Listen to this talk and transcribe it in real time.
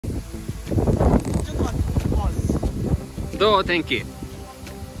どう天気？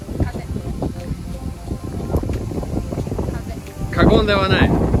過言ではない。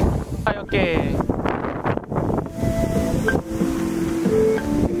はい、オッケー。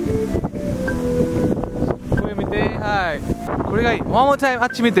これ見て、はい。これがいい。One more time、あっ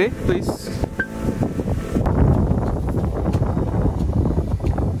ち見て、please。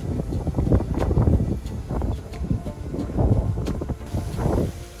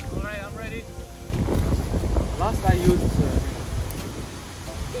Last I used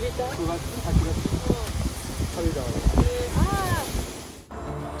 9月、8月、借りたわ。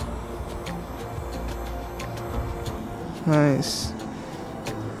Nice.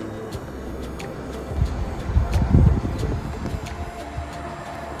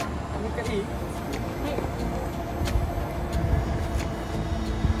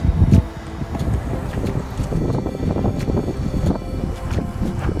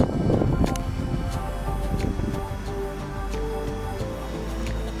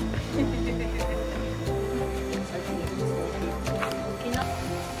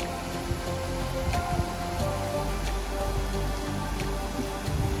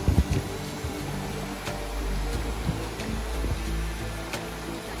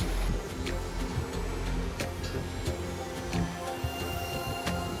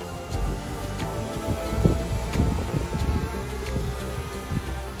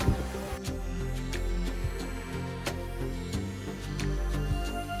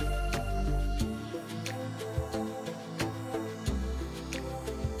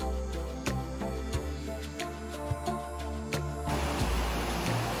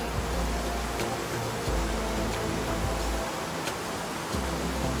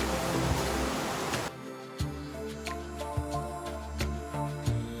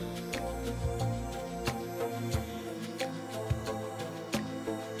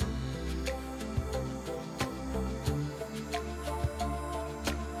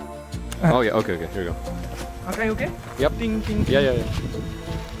 Oh yeah, okay, here we go. Okay, okay? Yep. Ding, ding, ding. Yeah.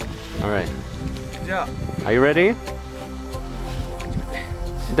 Alright. Yeah. Are you ready?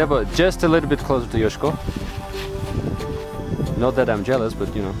 Debo, just a little bit closer to Yoshiko. Not that I'm jealous,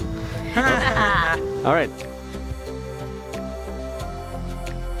 but you know. Alright.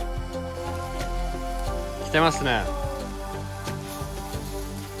 Shitemasu ne.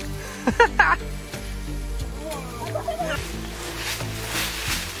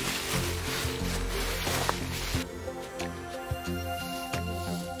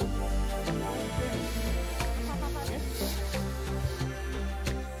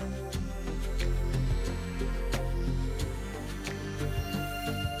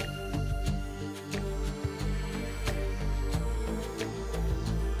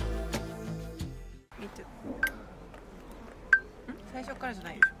 Me too. 最初からじゃ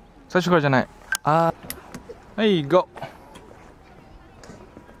ないでしょ。最初からじゃない。あー。はい、ゴー。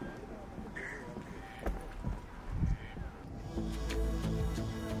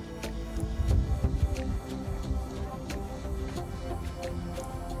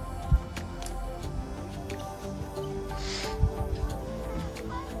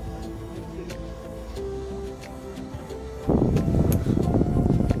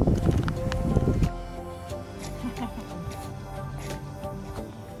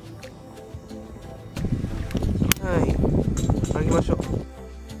はい、歩きましょう。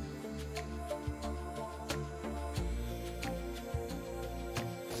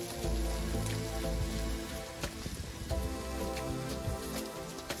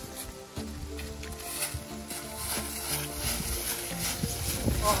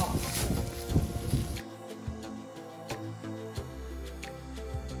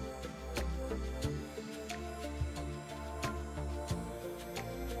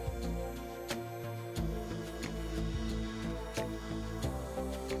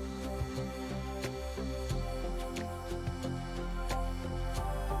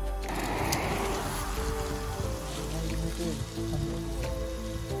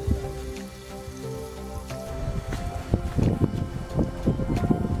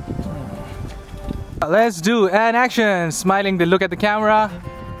Let's do an action. Smiling, they look at the camera.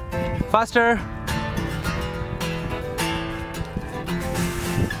 Faster.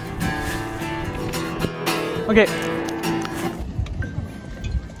 Okay.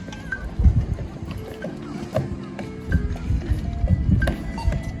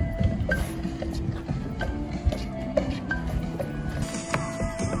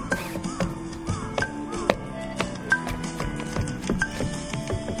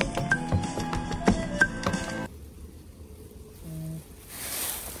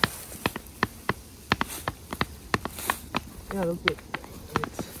 Yeah, okay.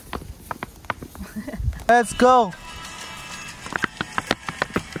 Let's go.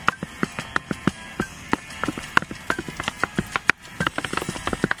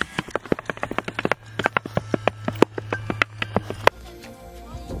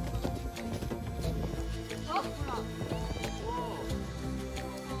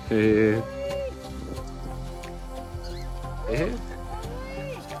 す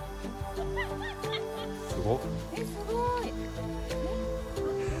ごっ。すごい。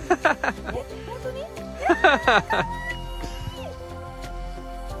本当に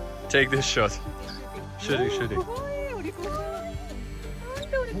Take this shot. Shooting, shooting. かわいい、お利口さん。なん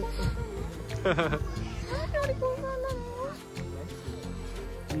でお利口さんなの？なんでお利口さんなの？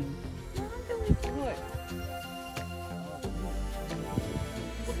なんでお利口さん。すごい。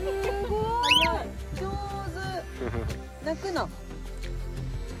上手。泣くの。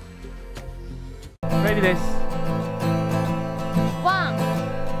Ready です。ワン、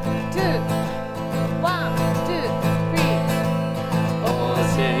ツー、ワン、ツー、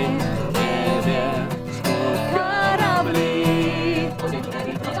スリー。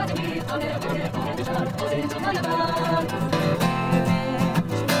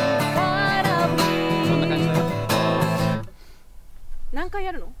こんな感じだよ。何回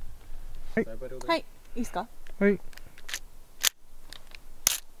やるの？はい。はい、いいですか？はい。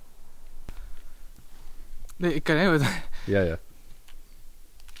で、一回ね、Yeah, yeah.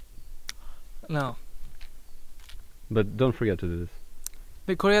 No. But don't forget to do this.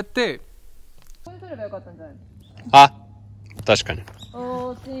 で、これやって、これ取ればよかったんじゃないの？あ、確かに。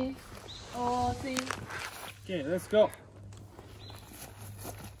おーしん、おーしん。Okay, let's go.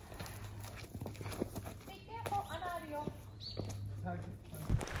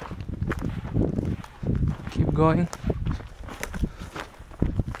 Keep going.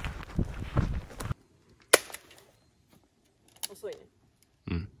 遅いね。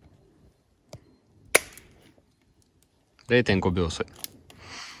うん。0.5 秒遅い。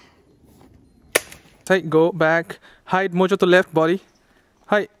はい、go back. Hide もうちょっと left body.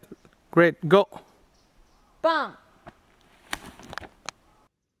 はい、great, go. バン。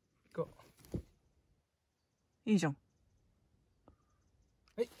Go. いいじゃん。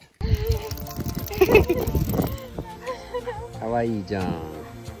かわいいじゃん。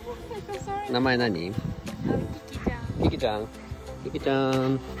名前何？キキちゃん。キキちゃ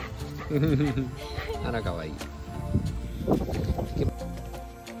ん。あらかわいい。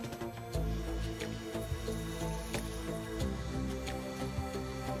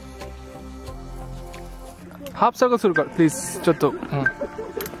ハープサークルするから、please ちょっと。うん。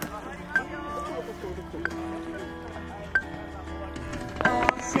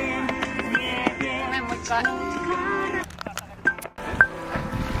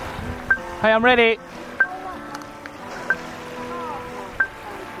はい、I'm ready.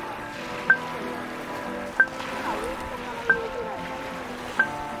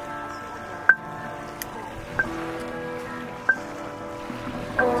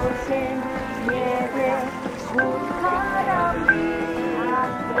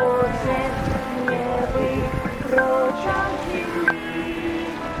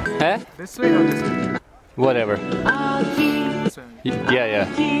 Eh? This way or this way? Whatever. This way. Yeah, yeah.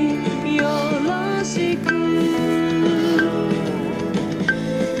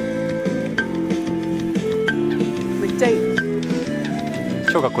 めっちゃいい。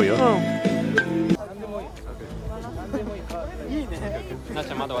超かっこいいよ。うん。なっ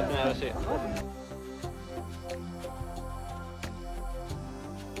ちゃんまだ終わってないらしい。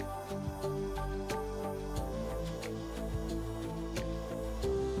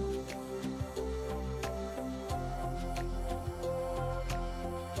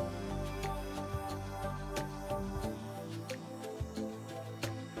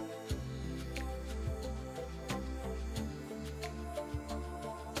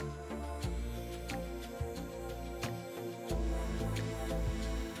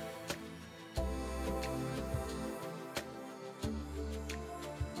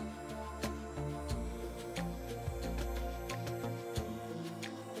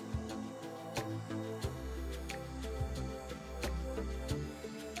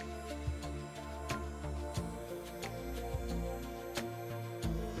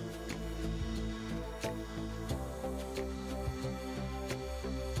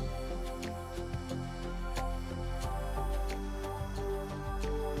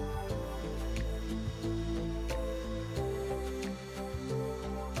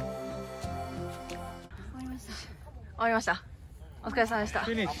終わりました。お疲れ様でした。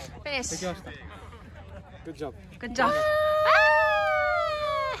フィニッシュ。フィニッシュ。できました。Good job. Good job.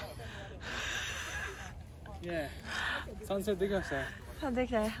 Yeah. 参戦できましたよ。で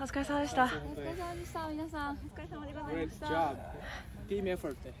きたね。お疲れ様でした。お疲れ様でした。皆さん、お疲れ様でござい Great ました。 job. Team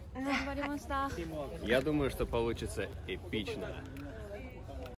effort. 頑張りました。 Teamwork. Я думаю, что получится эпично.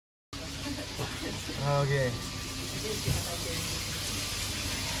 Okay.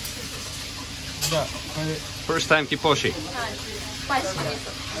 じゃあこれで First time kiposhi. スパイシーです。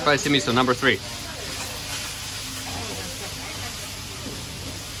 Spicy miso number 3.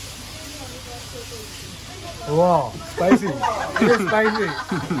 うわスパイシー。スパイシー。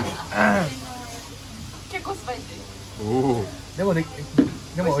結構スパイシー。おお。でも美味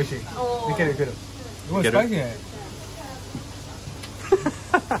しい。いけるいける。すごいスパイシーね。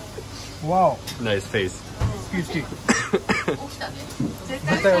わお。Nice face. 好き好き。起きたね。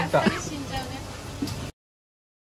絶対起きた。